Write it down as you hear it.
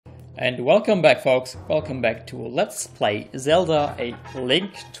And welcome back, folks. Welcome back to Let's Play Zelda: A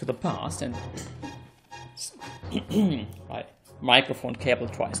Link to the Past. And my microphone cable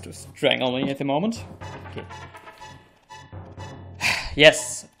tries to strangle me at the moment. Okay.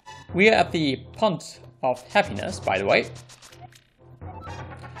 Yes, we are at the Pond of Happiness, by the way.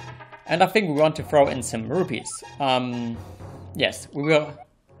 And I think we want to throw in some rupees. Yes, we were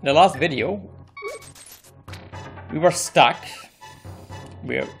in the last video. We were stuck.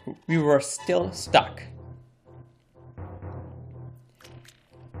 We were still stuck.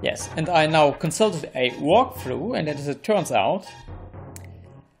 Yes, and I now consulted a walkthrough, and as it turns out,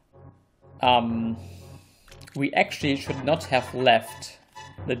 we actually should not have left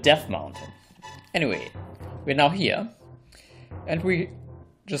the Death Mountain. Anyway, we're now here, and we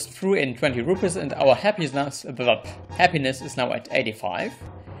just threw in 20 rupees, and our happiness is now at 85.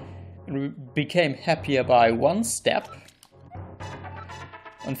 And we became happier by one step.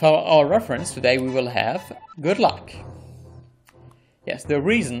 And for our reference today we will have good luck. Yes, the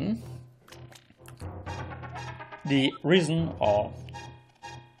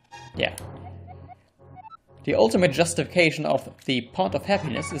ultimate justification of the Pond of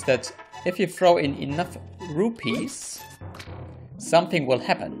Happiness is that if you throw in enough rupees, something will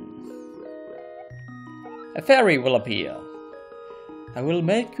happen. A fairy will appear. I will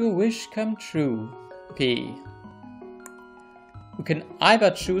make your wish come true. P. You can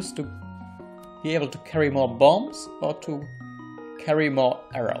either choose to be able to carry more bombs or to carry more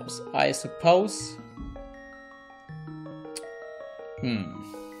arrows. I suppose...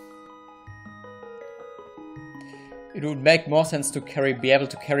 It would make more sense to be able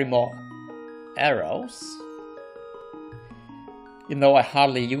to carry more arrows. Even though I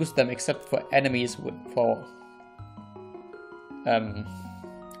hardly use them except for enemies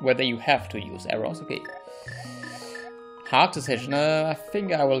whether you have to use arrows. Okay. Hard decision. I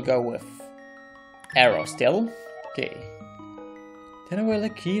think I will go with arrow still. Okay. Then I will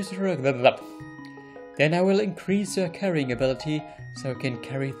increase your carrying ability so I can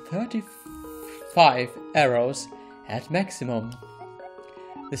carry 35 arrows at maximum.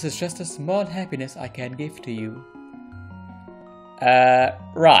 This is just a small happiness I can give to you.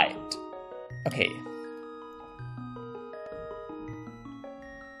 Right. Okay.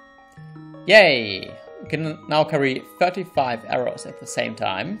 Yay! We can now carry 35 arrows at the same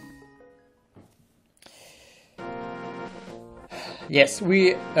time. Yes,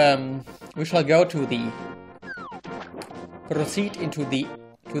 we shall go to the proceed into the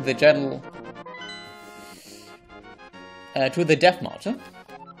Death Mountain.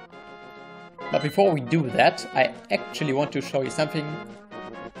 But before we do that, I actually want to show you something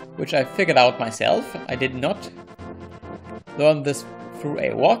which I figured out myself. I did not learn this through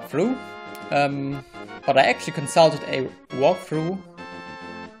a walkthrough. But I actually consulted a walkthrough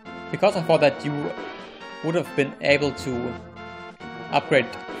because I thought that you would have been able to upgrade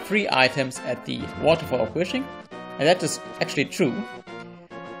 3 items at the Waterfall of Wishing, and that is actually true.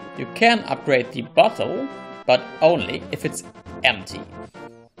 You can upgrade the bottle, but only if it's empty.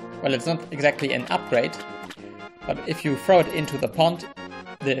 Well, it's not exactly an upgrade, but if you throw it into the pond,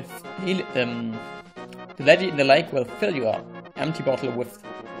 the lady in the lake will fill your empty bottle with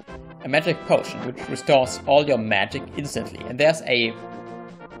a magic potion which restores all your magic instantly. And there's a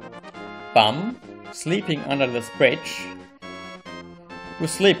bum sleeping under this bridge who's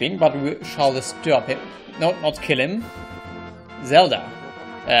sleeping, but we shall disturb him. No, not kill him. Zelda.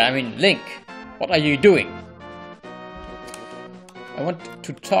 Link. What are you doing? I want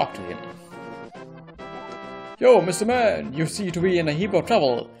to talk to him. Yo, Mr. Man, you seem to be in a heap of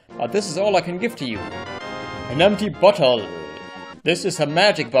trouble, but this is all I can give to you. An empty bottle. This is a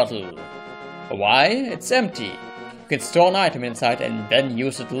magic bottle. Why? It's empty. You can store an item inside and then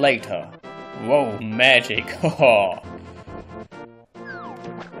use it later. Whoa, magic.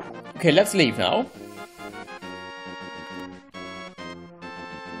 Okay, let's leave now.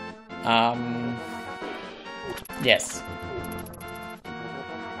 Yes.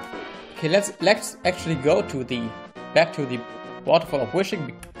 Okay, let's actually go to back to the Waterfall of Wishing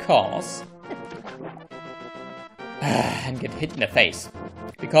because and get hit in the face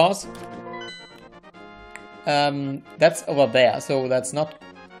because that's over there, so that's not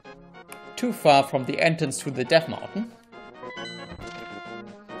too far from the entrance to the Death Mountain.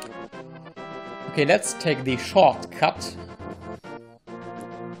 Okay, let's take the shortcut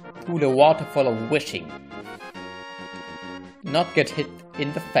to the Waterfall of Wishing. Not get hit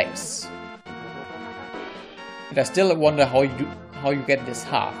in the face. And I still wonder how you get this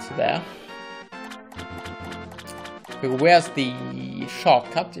heart there. Where's the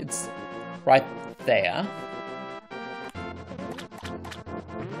shortcut? It's right there.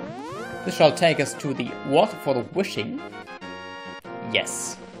 This shall take us to the water for the wishing.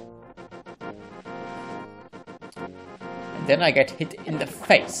 Yes. And then I get hit in the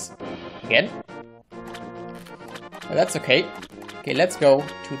face. Again. But that's okay. Okay, let's go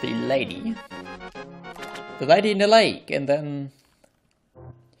to the lady. The lady in the lake, and then...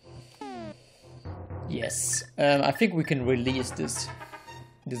 Yes. I think we can release this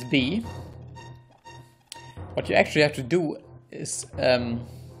bee. What you actually have to do is...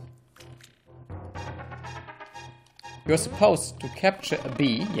 You're supposed to capture a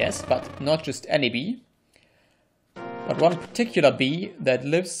bee, yes, but not just any bee. But one particular bee that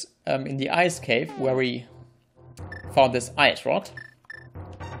lives in the ice cave where we found this ice rod.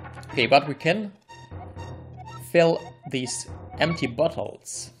 Okay, but we can fill these empty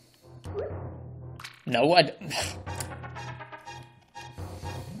bottles. No, I don't.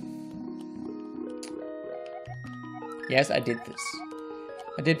 Yes, I did this.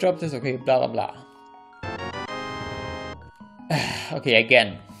 I did drop this, okay, blah blah blah. Okay,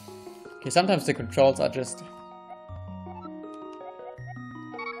 again. Okay, sometimes the controls are just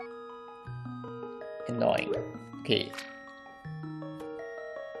annoying. Okay.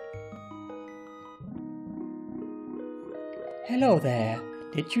 Hello there.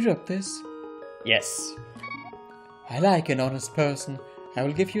 Did you drop this? Yes. I like an honest person. I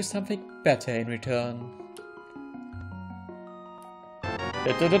will give you something better in return.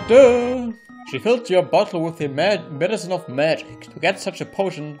 Da, da, da, da. She filled your bottle with the medicine of magic. To get such a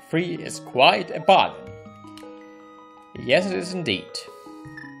potion free is quite a bargain. Yes, it is indeed.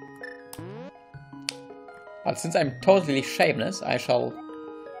 But since I'm totally shameless, I shall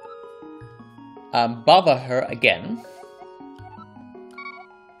bother her again.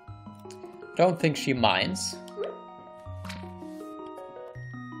 Don't think she minds.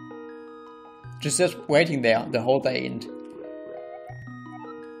 Just waiting there the whole day and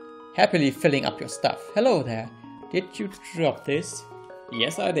happily filling up your stuff. Hello there. Did you drop this?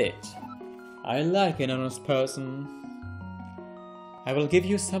 Yes, I did. I like an honest person. I will give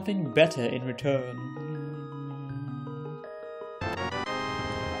you something better in return.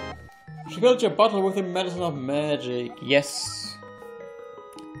 She filled your bottle with the medicine of magic. Yes.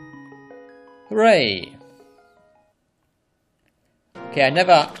 Hooray! Okay, I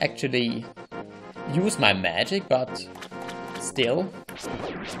never actually use my magic, but still.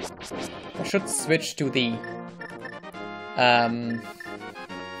 I should switch to the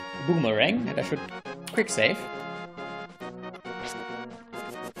boomerang, and I should quick save.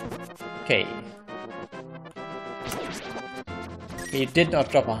 Okay. He did not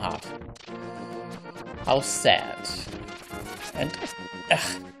drop a heart. How sad. And...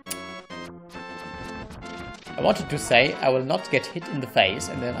 I wanted to say I will not get hit in the face,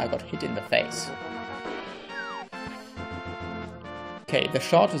 and then I got hit in the face. Okay, the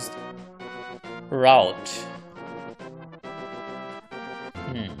shortest route.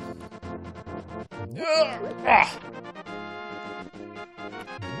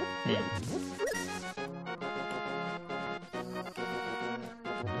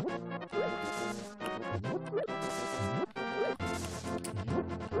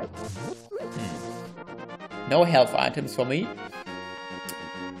 No health items for me.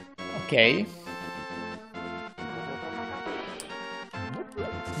 Okay.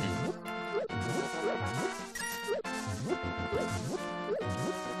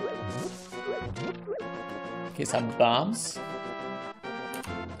 Okay, some bombs.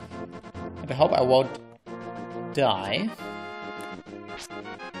 And I hope I won't die.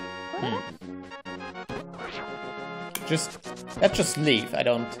 Let's just leave. I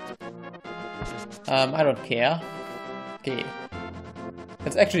don't care. Okay.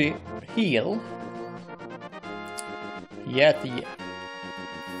 Let's actually heal. Here at the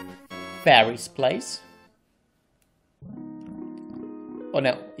fairy's place. Oh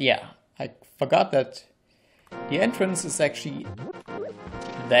no, yeah. I forgot that the entrance is actually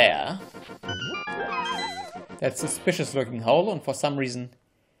there. That suspicious looking hole, and for some reason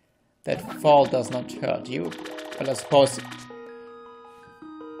that fall does not hurt you. But I suppose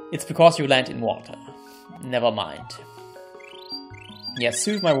it's because you land in water. Never mind. Yes,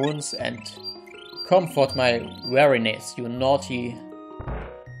 soothe my wounds and comfort my weariness, you naughty...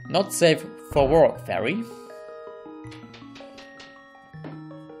 Not safe for work, fairy.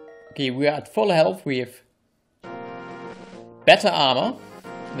 Okay, we are at full health. We have better armor.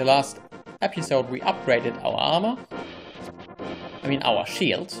 In the last episode we upgraded our armor. I mean our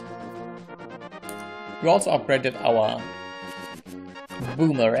shield. We also upgraded our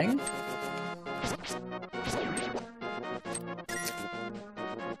boomerang.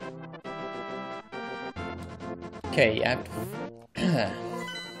 Okay,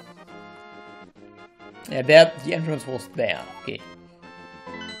 Yeah, there, the entrance was there. Okay.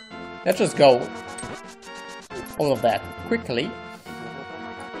 Let's just go all of that quickly.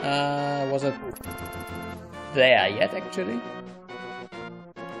 Was it there yet, actually?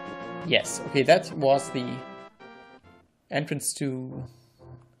 Yes, okay, that was the entrance to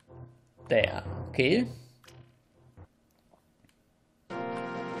there. Okay.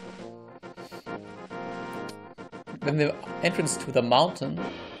 Then the entrance to the mountain,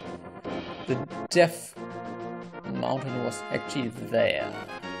 the death mountain was actually there.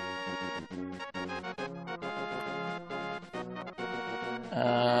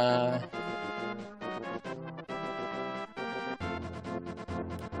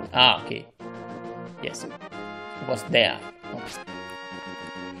 Okay. Yes, it was there.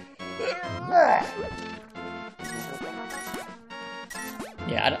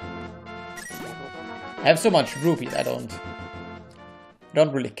 Yeah, I have so much rupees. I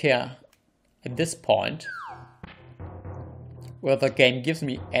don't really care at this point whether the game gives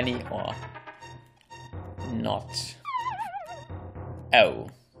me any or not. Oh.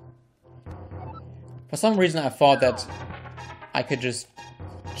 For some reason I thought that I could just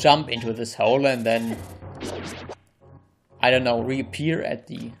jump into this hole and then, I don't know, reappear at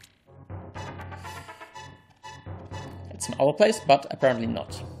some other place, but apparently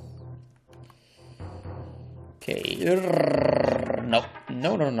not. Okay, no.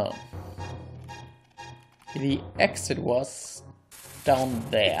 The exit was down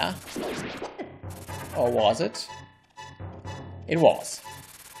there. Or was it? It was.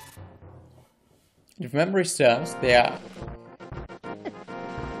 If memory serves, there...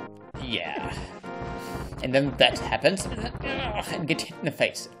 Yeah. And then that happens, and get hit in the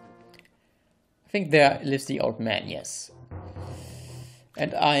face. I think there lives the old man, yes.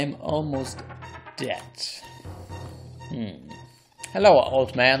 And I am almost dead. Hello,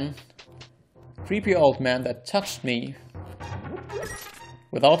 old man. Creepy old man that touched me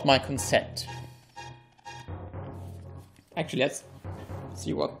without my consent. Actually, let's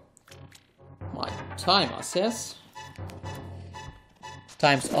see what my timer says.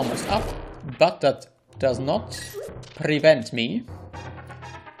 Time's almost up, but that does not prevent me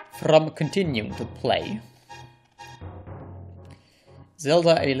from continuing to play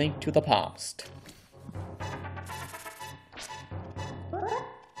Zelda: A Link to the Past.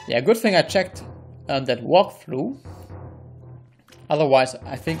 Yeah, good thing I checked that walkthrough. Otherwise,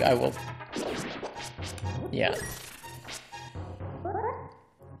 I think I will... Yeah.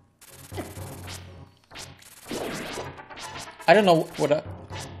 I don't know what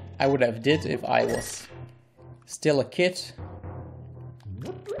I would have did if I was still a kid,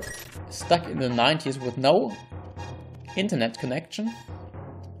 stuck in the 90s with no internet connection,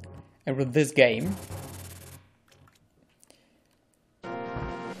 and with this game.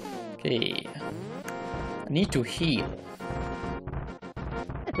 Okay, I need to heal.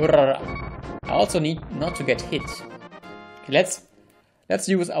 I also need not to get hit. Okay, let's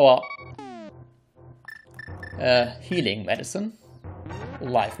use our healing medicine,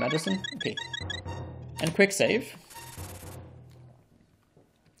 life medicine. Okay, and quick save.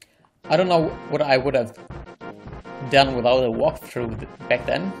 I don't know what I would have done without a walkthrough back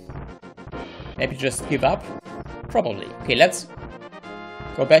then. Maybe just give up. Probably. Okay, let's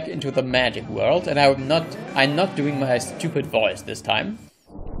go back into the magic world, and I'm not doing my stupid voice this time.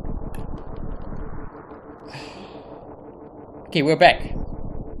 Okay, we're back.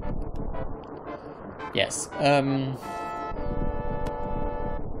 Yes.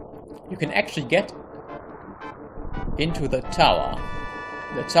 You can actually get into the Tower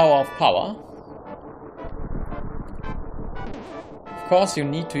of Power. Of course, you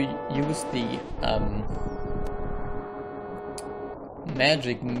need to use the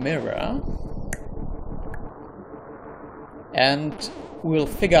magic mirror, and we'll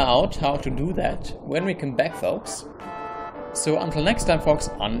figure out how to do that when we come back, folks. So until next time, folks,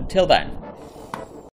 until then.